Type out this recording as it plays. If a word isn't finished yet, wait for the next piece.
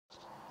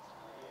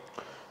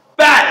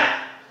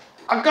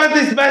I got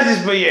this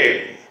message for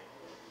you.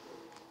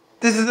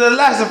 This is a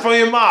letter from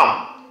your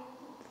mum.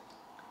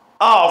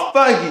 Oh,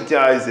 thank you,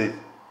 Josie.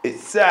 It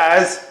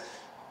says,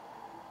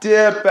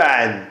 Dear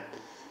Ben,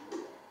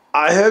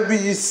 I hope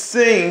you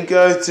soon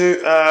go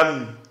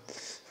to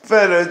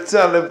Fenner and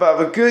tell him about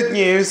the good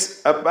news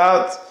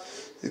about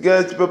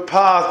going to a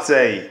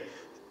party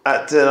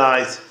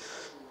tonight.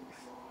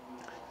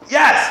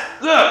 Yes,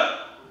 look,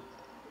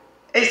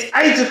 it's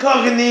 8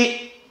 o'clock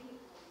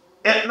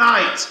at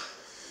night.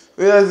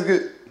 We have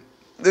to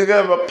go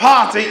to a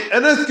party,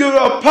 and let's go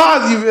to a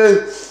party.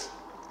 There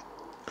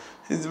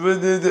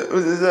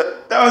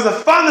was a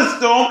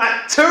thunderstorm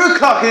at 2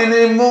 o'clock in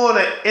the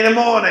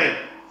morning.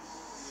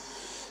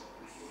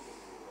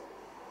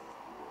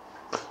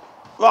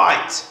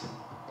 Right.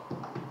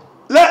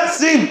 Let's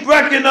sing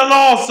Breaking the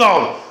Law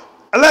song.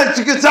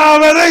 Electric guitar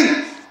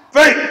ready?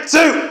 3,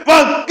 2,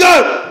 1, go!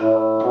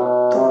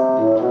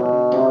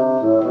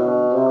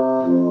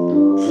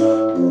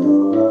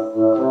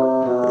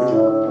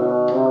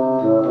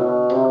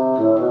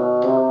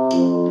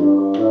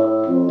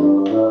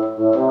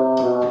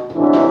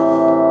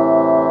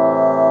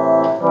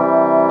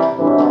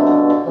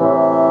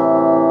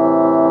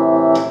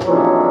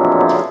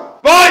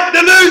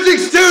 The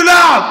music's too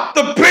loud!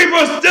 The people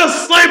are still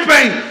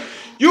sleeping!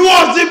 You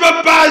want to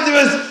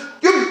us?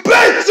 You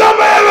bitch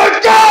over here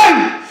again!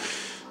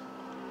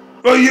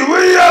 Well, you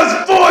really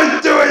have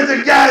voice do it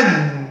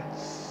again!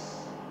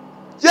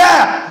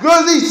 Yeah,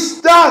 because he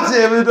starts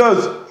here and he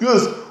goes,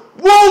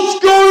 what's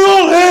going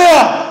on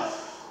here?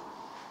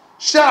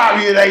 Shut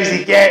up, you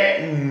lazy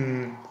git!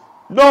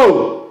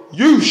 No,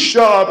 you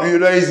shut up, you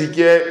lazy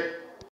git!